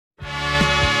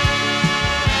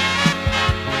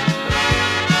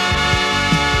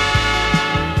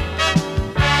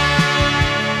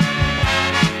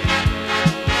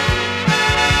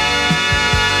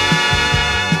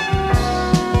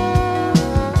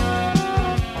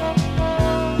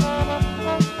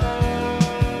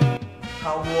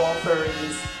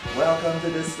to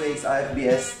this week's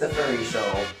IFBS The Furry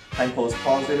Show. I'm host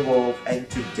Pawsry The Wolf, and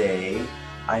today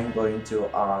I'm going to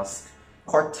ask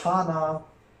Cortana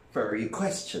furry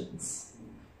questions.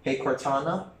 Hey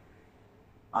Cortana,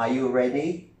 are you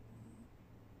ready?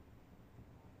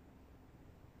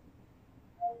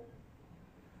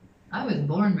 I was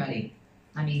born ready.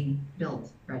 I mean,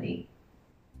 built ready.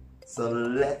 So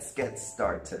let's get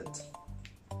started.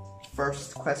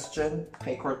 First question,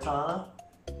 hey Cortana,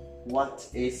 what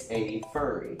is a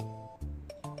furry?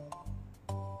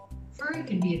 Furry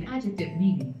can be an adjective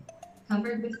meaning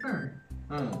covered with fur.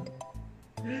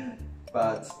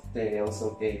 But they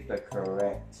also gave the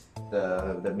correct,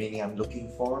 the meaning I'm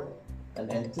looking for. An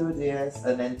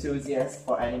enthusiast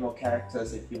for animal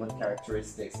characters with human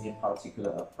characteristics, in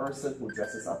particular a person who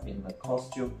dresses up in a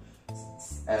costume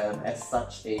as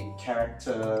such a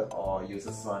character or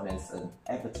uses one as an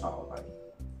avatar, right?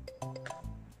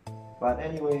 But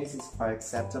anyways, it's quite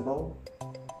acceptable.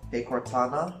 Hey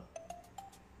Cortana,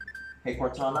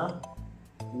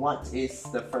 what is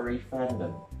the furry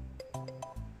fandom?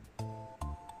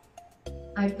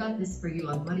 I've got this for you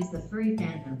on what is the furry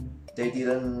fandom. She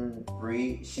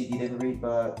didn't read,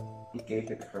 but it gave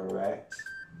the correct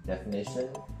definition.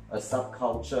 A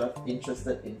subculture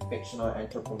interested in fictional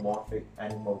anthropomorphic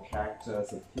animal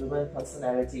characters with human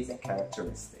personalities and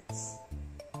characteristics.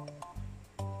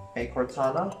 Hey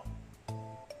Cortana,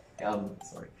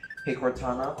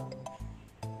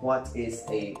 what is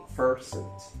a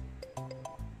fursuit?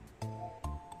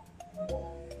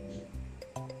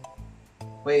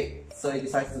 Wait, so he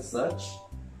decides to search?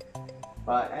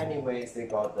 But anyways, she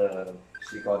got the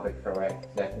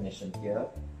correct definition here.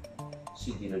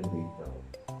 She didn't read though.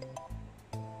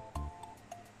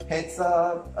 Heads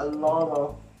up, a lot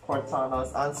of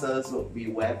Cortana's answers will be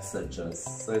web searches,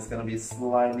 so it's gonna be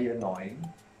slightly annoying.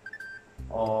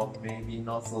 Or maybe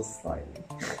not so slightly.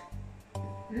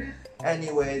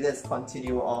 Anyway, let's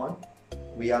continue on.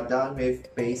 We are done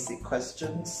with basic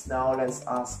questions. Now let's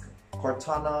ask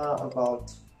Cortana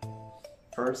about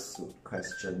fursuit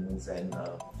questions and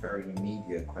furry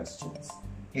media questions.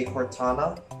 Hey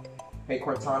Cortana,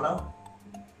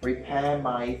 repair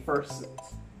my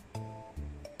fursuit.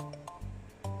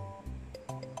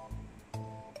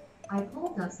 I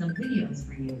pulled up some videos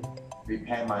for you.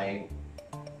 Repair my...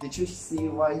 Did you see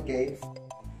what he gave?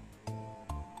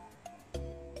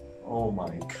 Oh my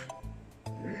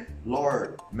god.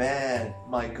 Lord, man,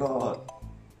 my god.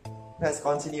 Let's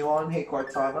continue on. Hey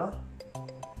Cortana,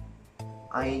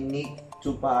 I need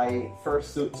to buy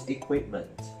fursuit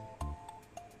equipment.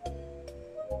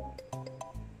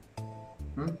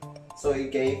 So he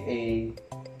gave a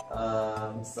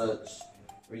search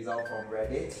result from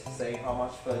Reddit saying how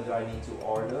much fur do I need to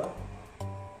order.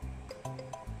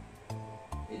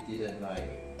 It didn't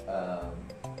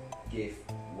give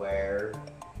where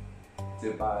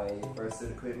to buy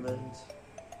fursuit equipment,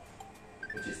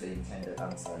 which is the intended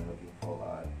answer I'm looking for,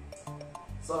 but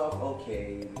sort of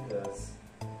okay because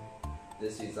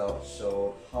this result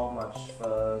showed how much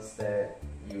furs that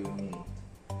you need.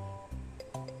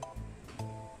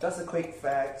 Just a quick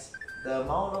fact, the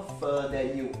amount of fur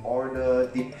that you order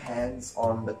depends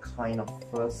on the kind of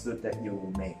fursuit that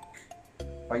you make.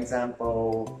 For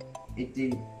example,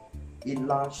 it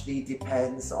largely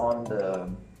depends on the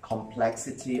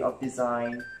complexity of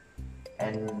design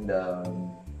and the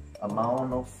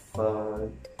amount of fur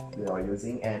you are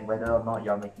using and whether or not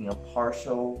you are making a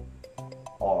partial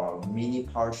or mini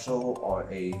partial or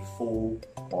a full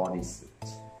bodysuit,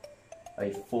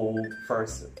 a full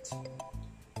fursuit.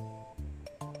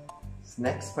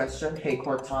 Next question, hey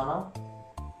Cortana,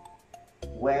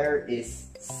 where is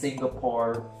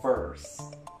Singapore furs?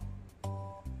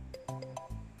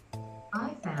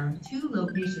 I found 2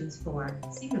 locations for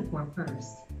Singapore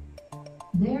furs.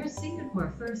 There's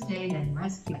Singapore First Aid and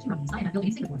Rescue site I'm building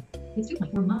in Singapore. It's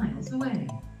 2.4 miles away.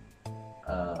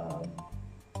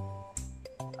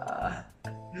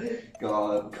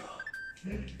 God.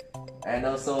 And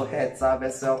also heads up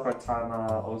as well,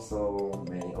 Cortana also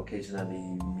may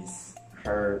occasionally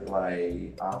misheard what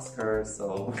I ask her,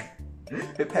 so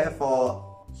prepare for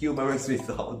humorous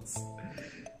results.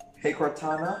 Hey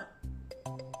Cortana,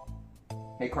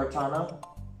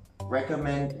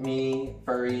 recommend me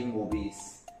furry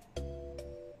movies.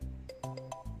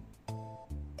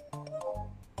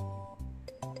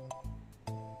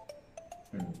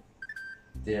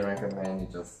 Didn't recommend,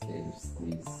 it just gave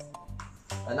these.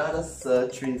 Another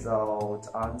search result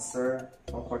answer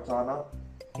from Cortana.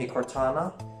 Hey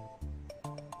Cortana,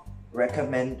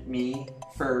 recommend me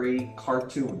furry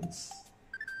cartoons.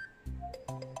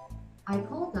 I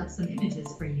pulled up some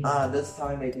images for you. This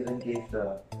time they didn't give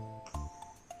the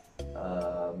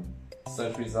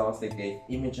search results, they gave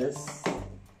images,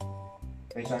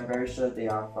 which I'm very sure they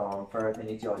are from Furry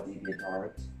Affinity or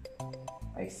DeviantArt.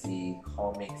 I see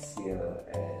comics here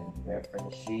and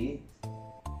reference sheet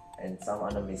and some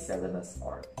other miscellaneous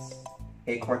arts.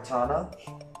 Hey Cortana.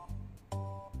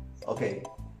 Okay,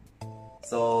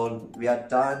 so we are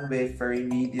done with furry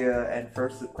media and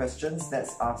fursuit questions.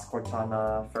 Let's ask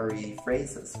Cortana furry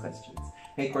phrases questions.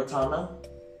 Hey Cortana.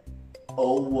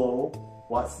 Oh whoa,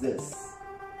 what's this?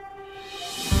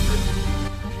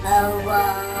 Oh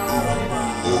whoa.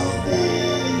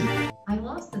 I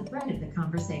lost the thread of the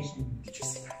conversation. Did you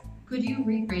see that? Could you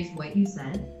rephrase what you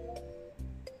said?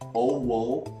 Oh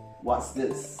whoa, what's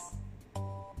this?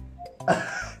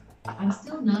 I'm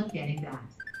still not getting that.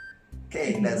 Okay,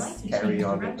 If you'd let's like to carry change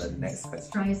on with the directions, next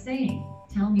question. Try saying,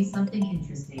 tell me something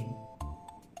interesting.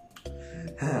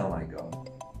 Oh my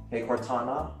god. Hey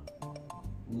Cortana,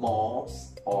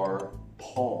 malls or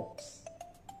palms?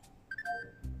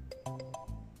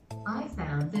 I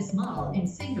found this mall in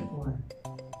Singapore.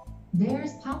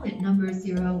 There's pallet number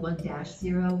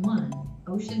 01-01,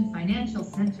 Ocean Financial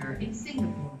Center in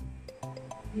Singapore.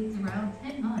 It's around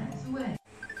 10 miles away.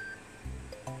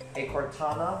 Hey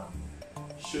Cortana,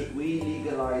 should we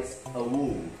legalize a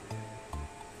woo?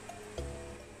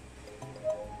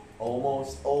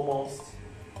 Almost.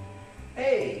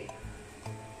 Hey!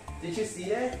 Did you see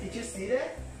that? Did you see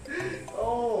that?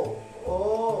 Oh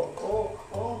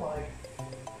my.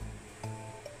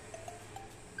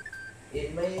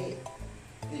 It may,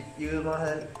 you know,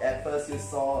 at first you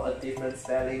saw a different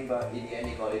spelling, but in the end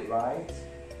you got it right.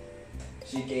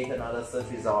 She gave another search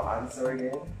result answer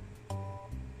again.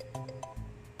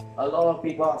 A lot of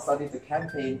people are starting to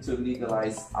campaign to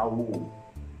legalize AWU.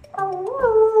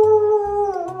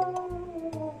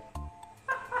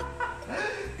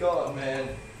 God man,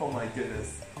 oh my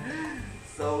goodness.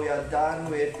 So we are done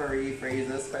with furry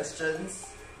phrases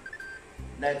questions.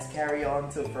 Let's carry on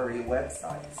to furry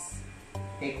websites.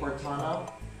 Hey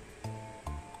Cortana.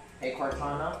 Hey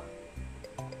Cortana.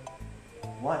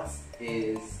 What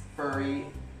is furry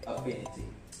affinity?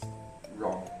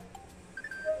 Wrong.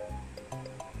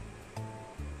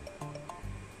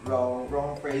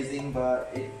 Wrong phrasing, but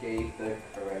it gave the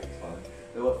correct one.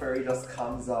 The word furry just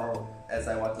comes out as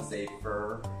I want to say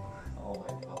fur. Oh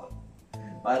my god.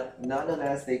 But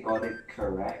nonetheless, they got it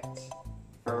correct.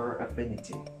 Fur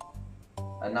affinity.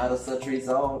 Another search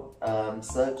result,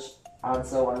 search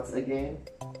answer once again.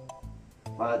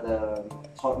 But the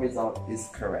top result is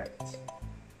correct.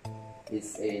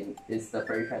 It's the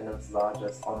furry fandom's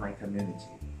largest online community.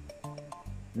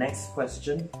 Next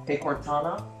question. Hey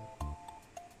Cortana.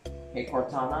 Hey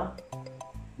Cortana,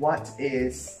 what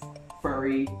is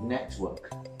furry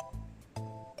network?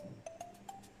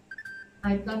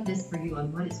 I've got this for you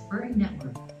on what is Furry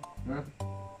Network.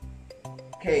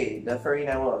 Okay, the furry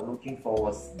network I'm looking for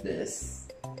was this.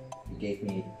 He gave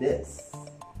me this.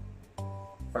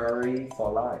 Furry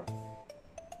for life.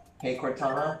 Hey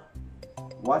Cortana,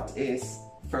 what is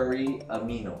furry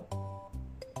amino?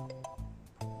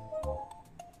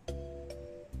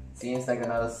 Seems like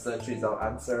another search result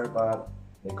answer, but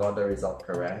they got the result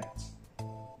correct.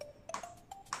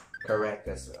 Correct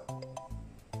as well.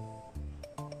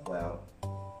 Well,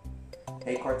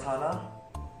 hey Cortana,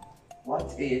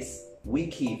 what is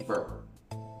wiki fur?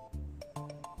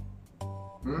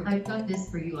 I've got this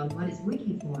for you on what is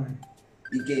Wiki for.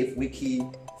 He gave wiki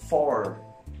for,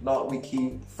 not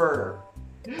wiki fur.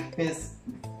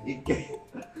 He gave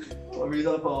a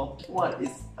result for what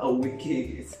is a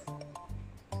wiki.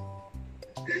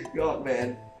 God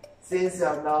man, since you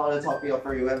are now on the topic of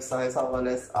furry websites, how about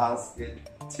let's ask it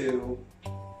two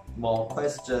more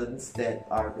questions that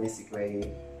are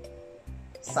basically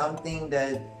something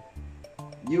that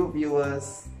you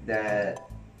viewers, that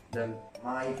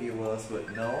my viewers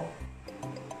would know.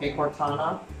 Hey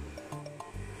Cortana,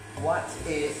 what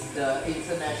is the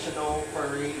International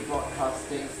Furry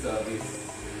Broadcasting Service?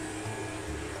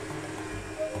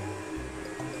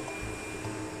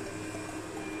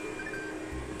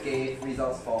 Gave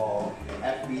results for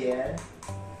FBN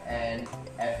and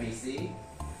FBC.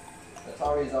 The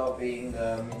top result being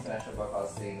the International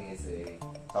Broadcasting is a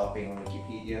topic on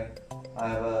Wikipedia.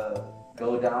 However,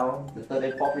 go down, the third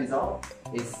and fourth result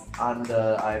is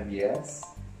under IFBS.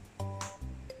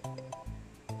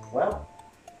 Well,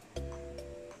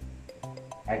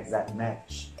 exact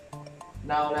match.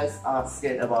 Now let's ask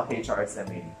it about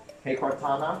HRSMA. Hey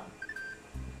Cortana,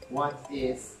 what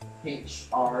is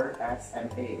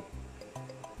HRSMA?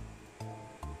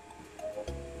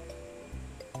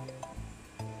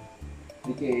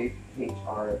 We gave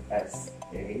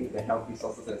HRSA, the Health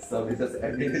Resources and Services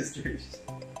Administration.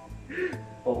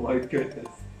 Oh my goodness.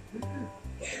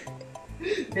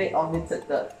 They omitted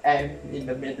the M in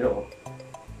the middle.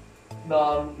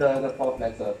 The fourth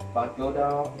letter. But go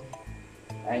down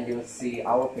and you'll see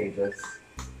our pages.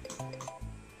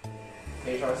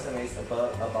 HR Estimates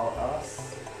about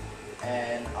us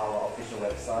and our official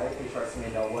website,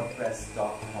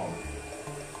 hrsmate.wordpress.com.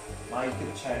 My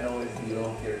YouTube channel is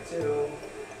below here too.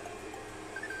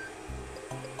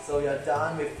 So you're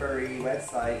done with furry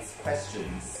websites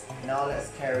questions. Now let's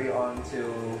carry on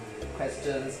to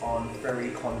questions on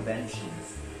furry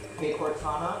conventions. Hey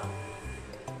Cortana,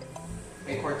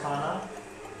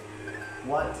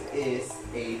 what is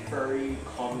a furry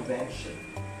convention?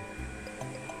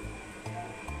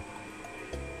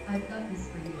 I've got this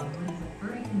for you on what is a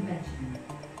furry convention.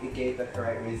 It gave the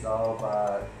correct result,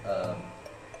 but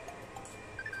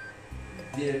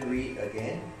didn't read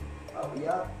again.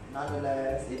 Yeah,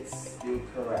 nonetheless, it's still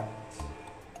correct.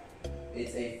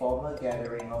 It's a formal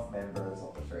gathering of members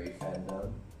of the furry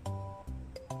fandom.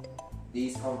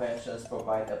 These conventions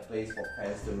provide a place for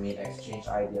fans to meet, exchange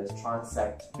ideas,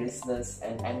 transact business,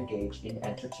 and engage in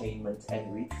entertainment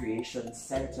and recreation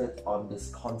centered on this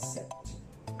concept.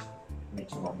 Let me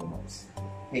turn on the notes.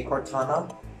 Hey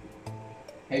Cortana.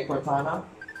 Hey Cortana.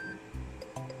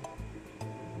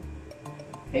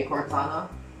 Hey Cortana.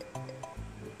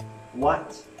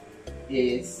 What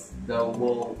is the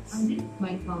wolf's? I didn't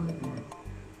quite follow that.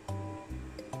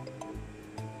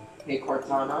 Hey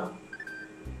Cortana.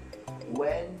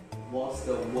 When was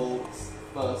the wolf's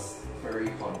first furry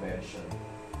convention?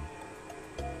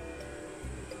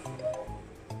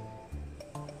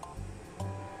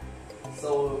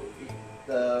 So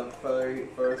the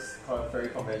first furry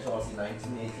convention was in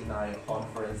 1989,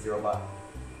 Conference Zero. But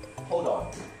hold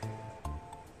on,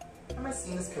 am I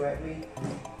seeing this correctly?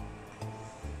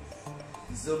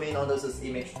 Zoom in on this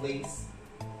image, please.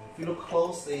 If you look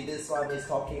closely, this one is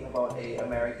talking about a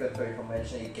American furry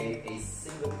convention. It gave a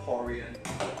Singaporean.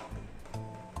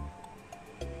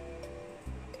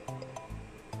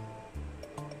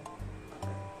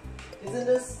 Isn't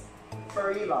this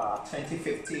Furry La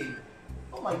 2015?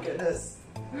 Oh my goodness!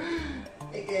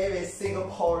 It gave a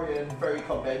Singaporean furry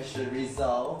convention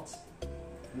result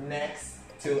next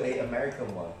to a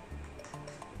American one.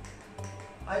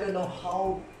 I don't know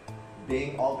how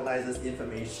Bing organizes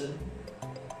information.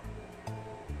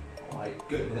 Oh my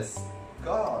goodness,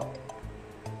 God!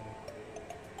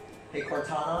 Hey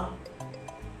Cortana,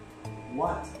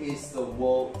 what is the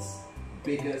world's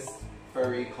biggest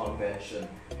furry convention?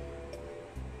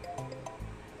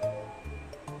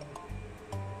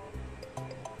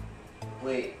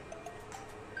 Wait,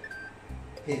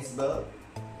 Pittsburgh?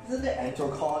 Isn't it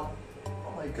Entrocon?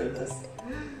 Oh my goodness.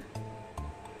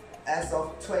 As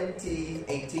of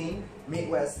 2018,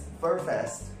 Midwest Fur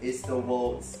Fest is the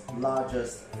world's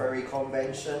largest furry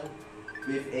convention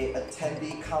with an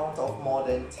attendee count of more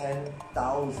than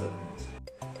 10,000.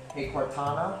 Hey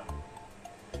Cortana,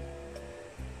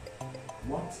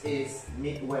 what is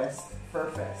Midwest Fur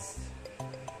Fest?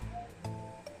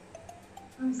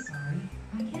 I'm sorry,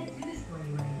 I can't do this for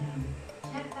you right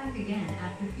now. Check back again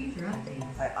after future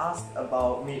updates. I asked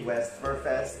about Midwest Fur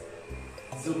Fest.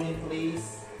 Zoom in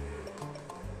please.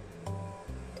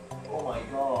 Oh my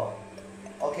god.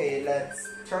 Okay, let's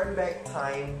turn back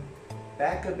time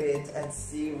back a bit and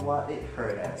see what it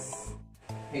heard us.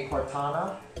 Hey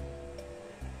Cortana,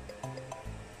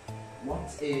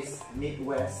 what is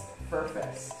Midwest Fur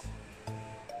Fest?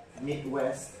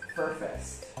 Midwest Fur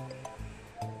Fest.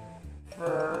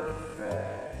 Fur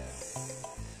Fest.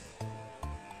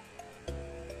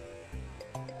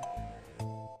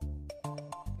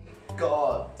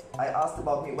 God, I asked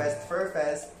about Midwest Fur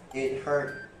Fest. It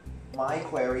heard my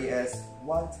query as,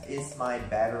 what is my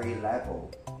battery level?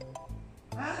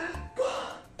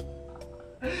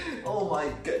 Oh my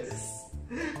goodness.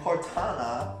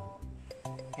 Cortana.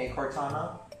 Hey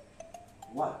Cortana,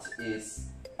 what is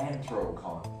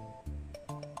Anthrocon?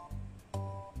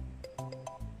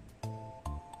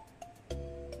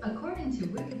 According to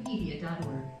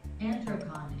Wikipedia.org,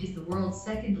 Anthrocon is the world's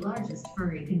second largest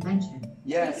furry convention,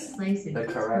 Yes, taking place in the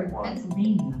correct Pittsburgh, one.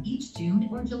 Pennsylvania each June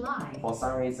or July. For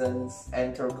some reasons,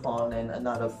 Anthrocon and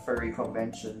another furry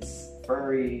conventions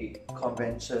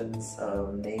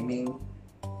naming,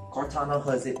 Cortana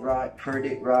heard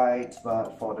it right,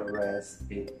 but for the rest,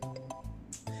 it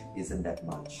isn't that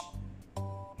much.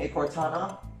 Hey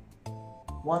Cortana,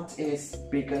 what is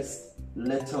biggest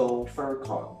little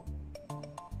furcon?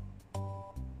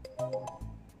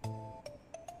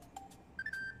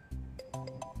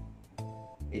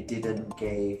 It didn't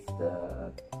give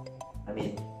the,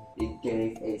 it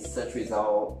gave a search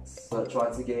result, search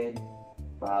once again,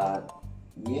 but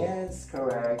yes,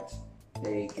 correct.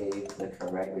 they gave the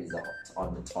correct result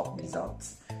on the top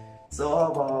results. So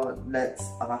how about let's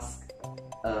ask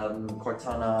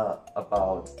Cortana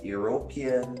about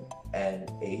European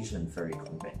and Asian furry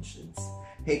conventions.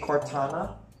 Hey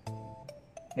Cortana,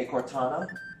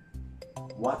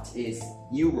 what is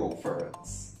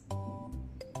Eurofurence?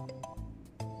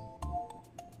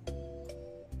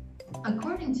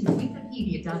 According to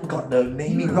Wikipedia.org, Got the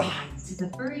naming right. is a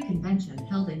furry convention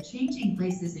held in changing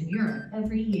places in Europe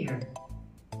every year.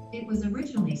 It was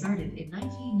originally started in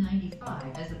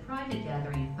 1995 as a private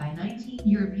gathering by 19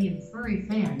 European furry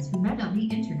fans who met on the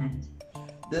internet.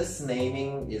 This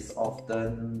naming is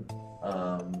often,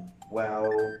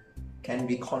 can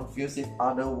be confused with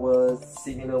other words,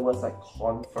 similar words like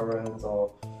conference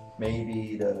or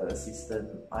maybe the assistant.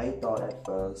 I thought at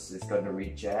first is going to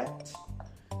reject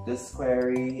this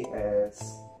query as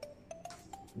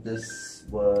this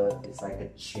word is like a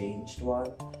changed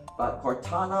one. But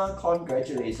Cortana,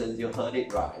 congratulations, you heard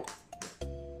it right.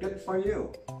 Good for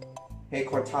you. Hey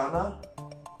Cortana,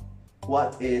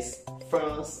 what is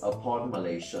first upon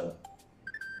Malaysia?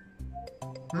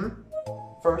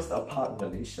 First upon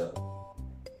Malaysia.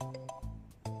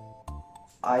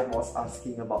 I was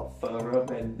asking about Forum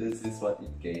and this is what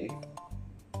it gave.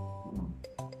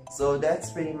 So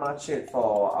that's pretty much it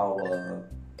for our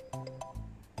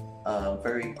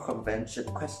very convention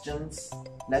questions.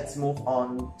 Let's move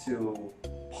on to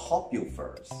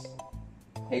Popufurs.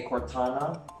 Hey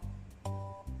Cortana,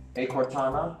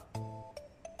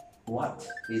 what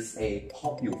is a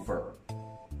Popufur?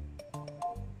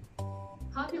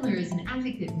 Popular is an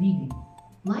adjective meaning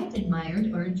liked,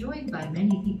 admired, or enjoyed by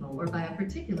many people or by a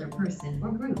particular person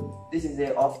or group. This is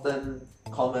a often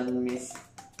common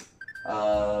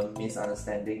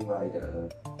misunderstanding by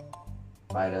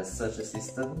the search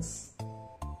assistants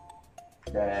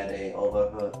that they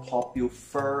overheard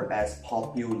Popufur as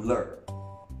popular.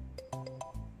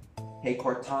 Hey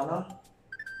Cortana,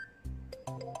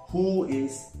 who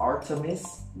is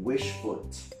Artemis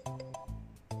Wishfoot?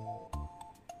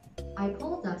 I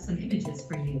pulled up some images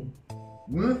for you.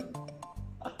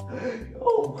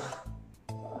 Oh,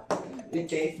 it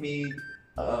gave me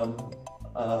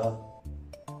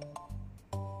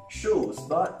shoes,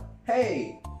 but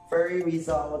hey, furry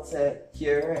results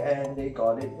here and they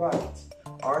got it right.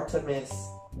 Artemis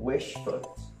Wishfoot.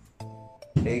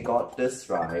 They got this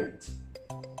right.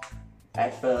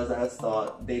 At first I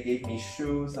thought they gave me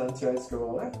shoes until I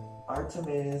scrolled.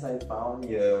 Artemis, I found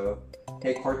you.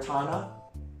 Hey Cortana,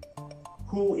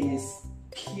 who is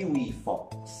Kiwi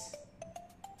Fox?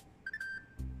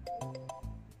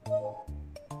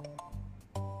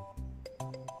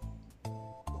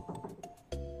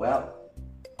 Well,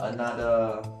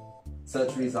 another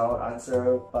search result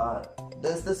answer, but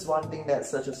there's this one thing that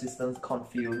search assistants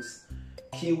confuse.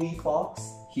 Kiwi Fox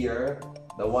here,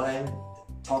 the one I'm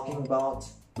talking about,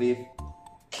 with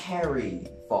Carrie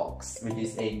Fox, which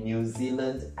is a New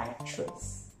Zealand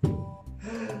actress.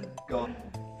 Go.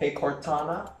 Hey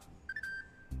Cortana,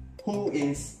 who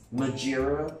is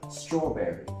Majira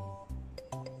Strawberry?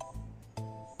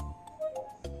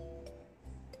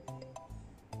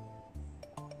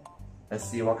 Let's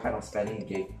see what kind of spelling it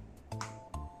gave.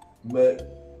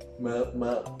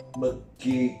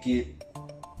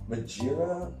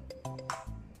 Majira.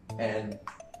 And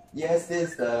yes, they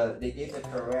gave the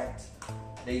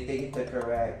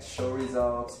correct show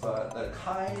results, but the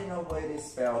kind of way they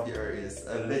spelled here is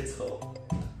a little.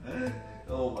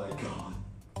 Oh my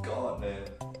god, man.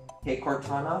 Hey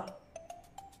Cortana,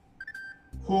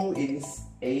 who is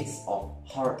Ace of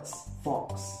Hearts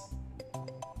Fox?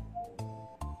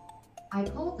 I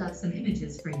pulled up some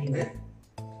images for you.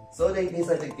 So they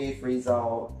decided to give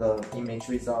result, the image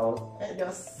result, and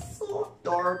they're so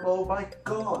adorable. My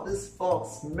god, this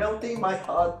fox melting my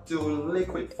heart to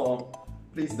liquid form.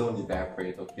 Please don't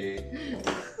evaporate, okay?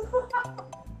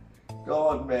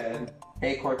 God, man.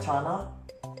 Hey Cortana,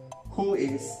 who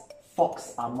is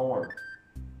Fox Amor?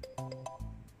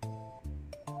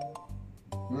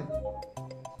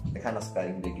 The kind of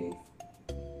spelling they gave.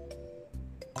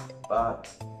 But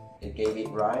it gave it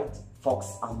right.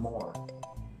 Fox Amor.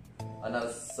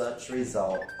 Another search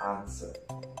result answer.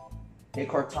 Hey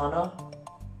Cortana.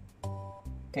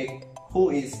 Hey,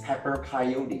 who is Pepper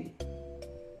Coyote?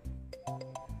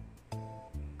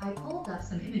 I pulled up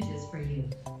some images for you.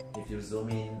 If you zoom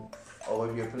in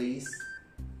over here, please.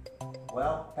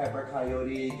 Well, Pepper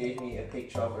Coyote gave me a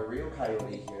picture of a real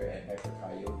coyote here and Pepper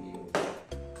Coyote,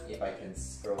 if I can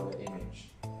scroll the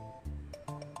image.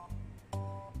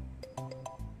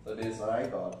 So this is what I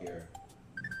got here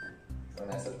when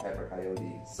I said Pepper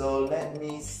Coyote. So let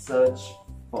me search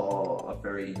for a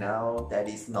furry now. That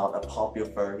is not a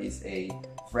popular furry, he's a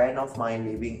friend of mine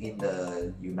living in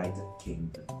the United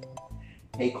Kingdom.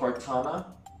 Hey Cortana,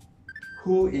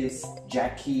 who is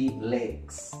Jackie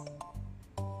Legs?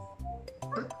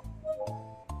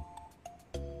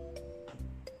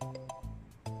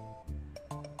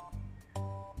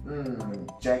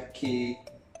 Jackie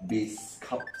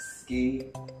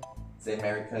Biskupski, the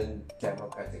American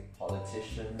Democratic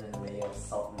politician and mayor of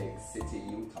Salt Lake City,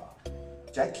 Utah.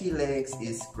 Jackie Legs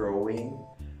is growing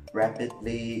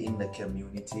rapidly in the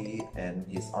community and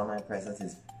his online presence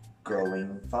is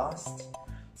growing fast.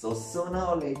 So sooner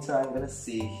or later I'm gonna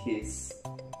see his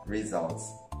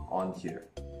results on here.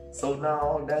 So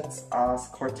now let's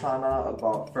ask Cortana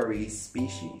about furry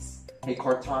species. Hey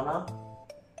Cortana,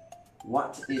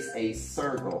 what is a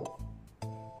circle?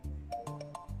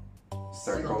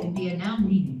 Circle can be a noun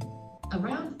meaning a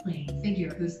round plane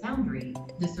figure whose boundary,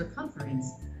 the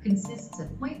circumference, consists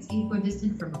of points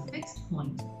equidistant from a fixed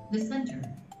point, the center.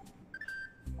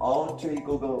 All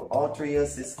three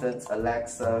assistants,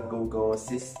 Alexa, Google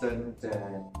Assistant,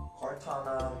 and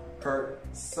Cortana heard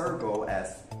circle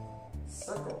as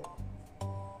circle.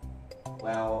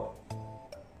 Well,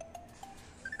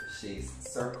 she's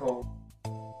circle,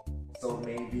 so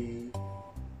maybe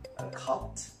a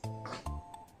cut.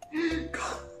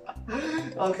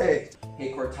 Okay.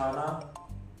 Hey Cortana,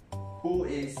 who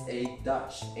is a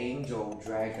Dutch angel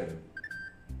dragon?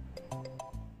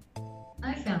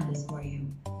 I found this for you.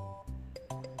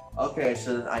 Okay, I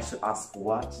should ask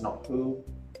what, not who.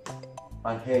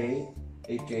 Hey,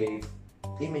 it gave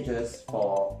images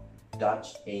for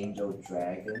Dutch angel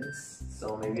dragons,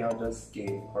 so maybe I'll just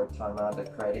give Cortana the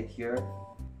credit here.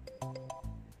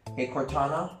 Hey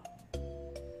Cortana,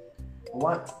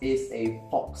 what is a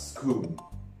foxcoon?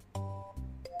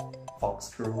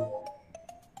 Foxcoon.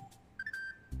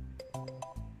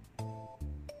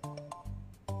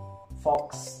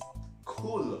 Fox.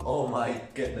 Cool. Oh my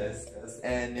goodness.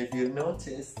 And if you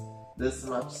notice, this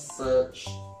much search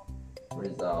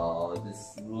result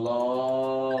is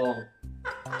long.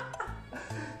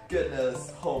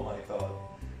 Goodness. Oh my god.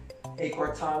 Hey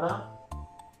Cortana,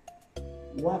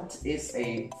 what is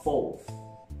a wolf?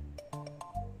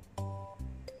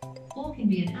 Full can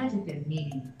be an adjective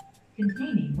meaning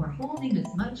containing or holding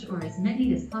as much or as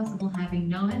many as possible, having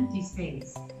no empty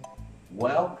space.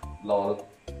 Well, lol,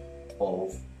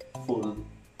 wolf, full.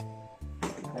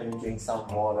 Let me drink some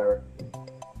water.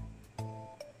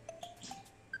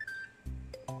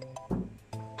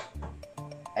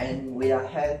 And we are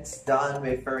hence done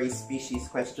with furry species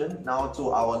question. Now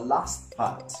to our last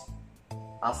part,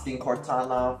 asking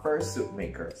Cortana fursuit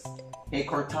makers. Hey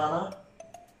Cortana,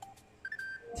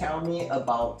 tell me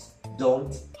about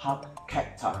don't hug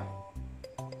cacti.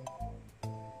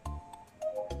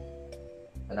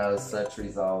 Another search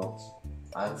result.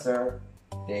 Answer,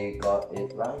 they got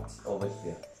it right over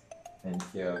here. And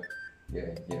here,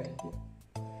 here, and here, and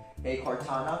here. Hey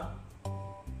Cortana,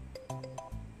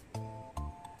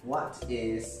 what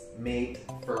is made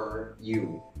for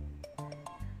you?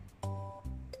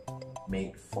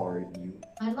 Made for you.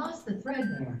 I lost the thread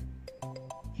there.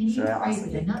 Can you phrase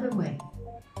it another way?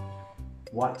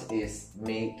 What is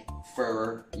made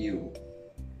for you?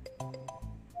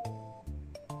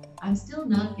 I'm still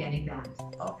not getting that.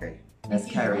 Okay, let's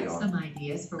carry on. If you have some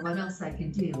ideas for what else I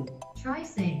can do, try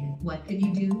saying, what can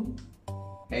you do?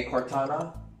 Hey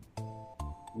Cortana,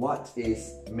 what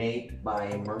is made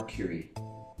by Mercury?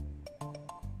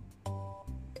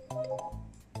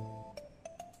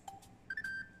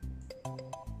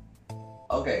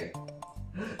 Okay,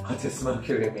 what is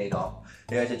Mercury made of?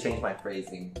 Maybe I should change my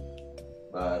phrasing,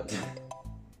 but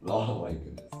oh my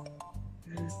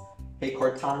goodness. Hey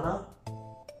Cortana,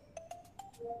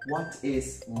 what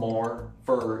is more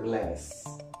for less?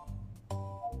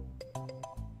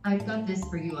 I've got this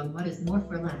for you on what is more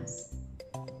for less.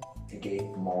 It gave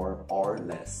more or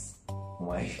less.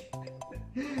 My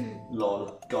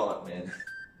lol, god man.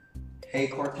 Hey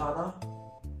Cortana,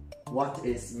 what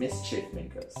is mischief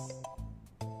makers?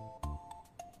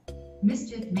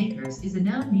 Mischief makers is a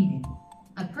noun meaning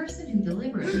a person who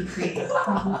deliberately creates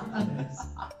trouble for others.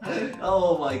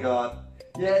 Oh my god.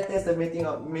 Yeah, that's the meaning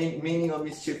of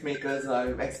mischief makers.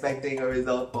 I'm expecting a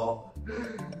result for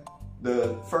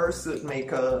the fursuit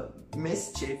maker,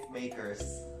 mischief makers.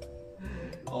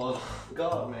 Oh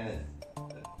god man.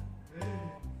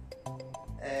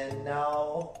 And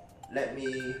now let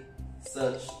me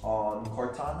search on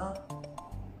Cortana.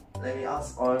 Let me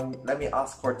ask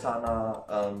Cortana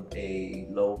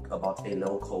about a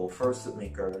local fursuit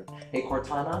maker. Hey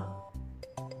Cortana,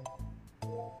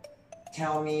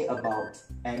 tell me about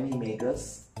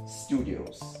Animagus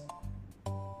Studios.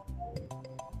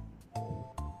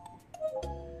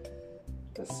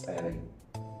 the spelling.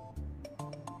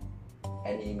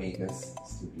 Animators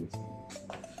Studios.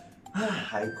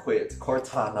 I quit.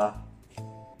 Cortana.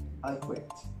 I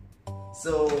quit.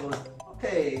 So,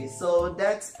 okay, so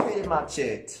that's pretty much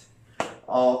it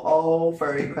of all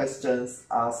furry questions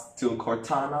asked to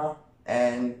Cortana,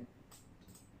 and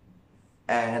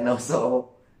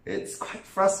also it's quite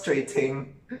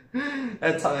frustrating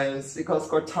at times because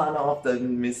Cortana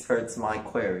often mishears my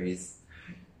queries.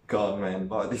 God man,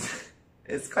 but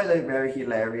it's kind of very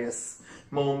hilarious.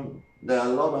 There are a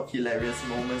lot of hilarious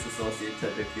moments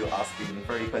associated with you asking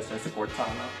furry questions to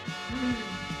Cortana.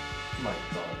 My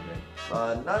god man.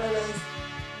 But nonetheless,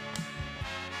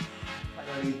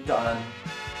 finally done.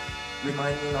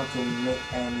 Remind me not to make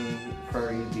any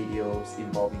furry videos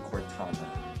involving Cortana,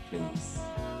 please.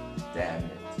 Damn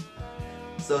it.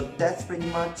 So that's pretty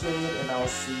much it, and I'll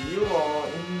see you all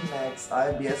in the next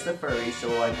IFBS The Furry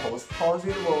Show. I'm host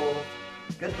Pawsry The Wolf.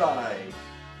 Goodbye.